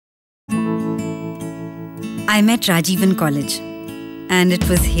I met Rajiv in college, and it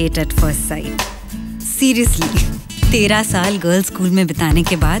was hate at first sight. Seriously, 13 साल girls school में बिताने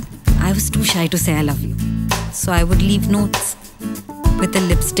के बाद, I was too shy to say I love you. So I would leave notes with a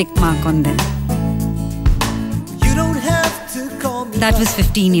lipstick mark on them. That was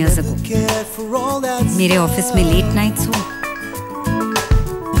 15 years ago. मेरे office में late nights हो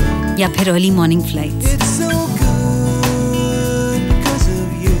या फिर early morning flights.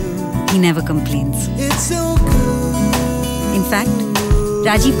 He never complains. In fact,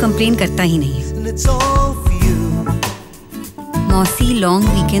 Rajiv complain करता ही नहीं है. मौसी long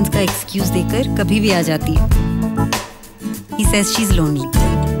weekends का excuse देकर कभी भी आ जाती है. He says she's lonely.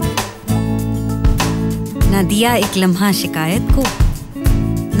 ना दिया एक लम्हा शिकायत को,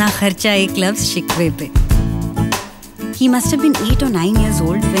 ना खर्चा एक लफ्ज़ शिकवे पे. He must have been 8 or 9 years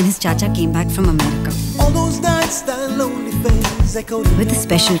old when his chacha came back from America with a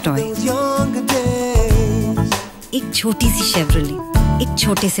special toy. एक छोटी सी Chevrolet, एक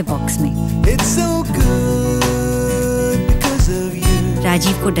छोटे से बॉक्स में.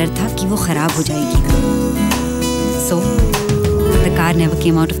 राजीव को डर था कि वो खराब हो जाएगी. So the car never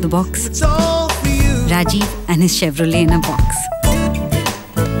came out of the box. Rajiv and his Chevrolet in a box.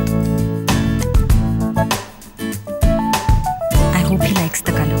 I hope he likes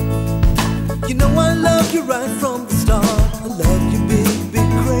the color. You know I love you right from the start. I love you big, big,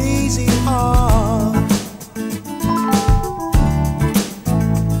 crazy heart.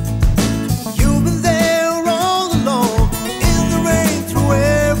 You've been there all along, in the rain, through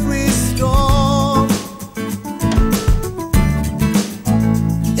every storm.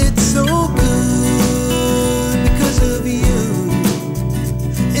 It's so good because of you.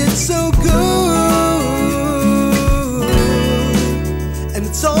 It's so good, and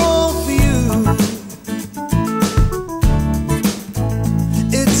it's all for you.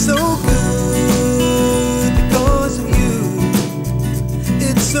 It's so good because of you.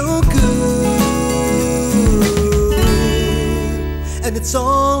 It's so good, and it's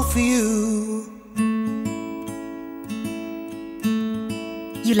all for you.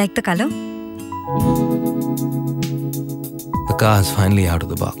 You like the color? The car is finally out of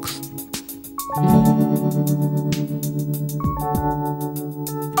the box.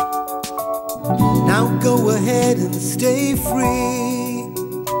 Now go ahead and stay free.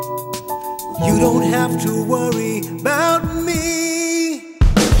 You don't have to worry about me.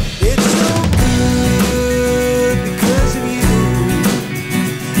 It's so good because of you.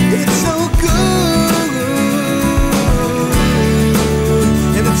 It's so good,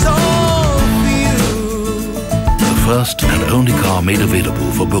 and it's all for you. The first and only car made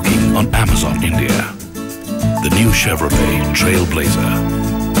available for booking on Amazon India. The new Chevrolet Trailblazer.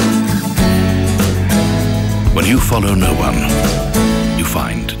 When you follow no one, you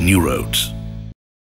find new roads.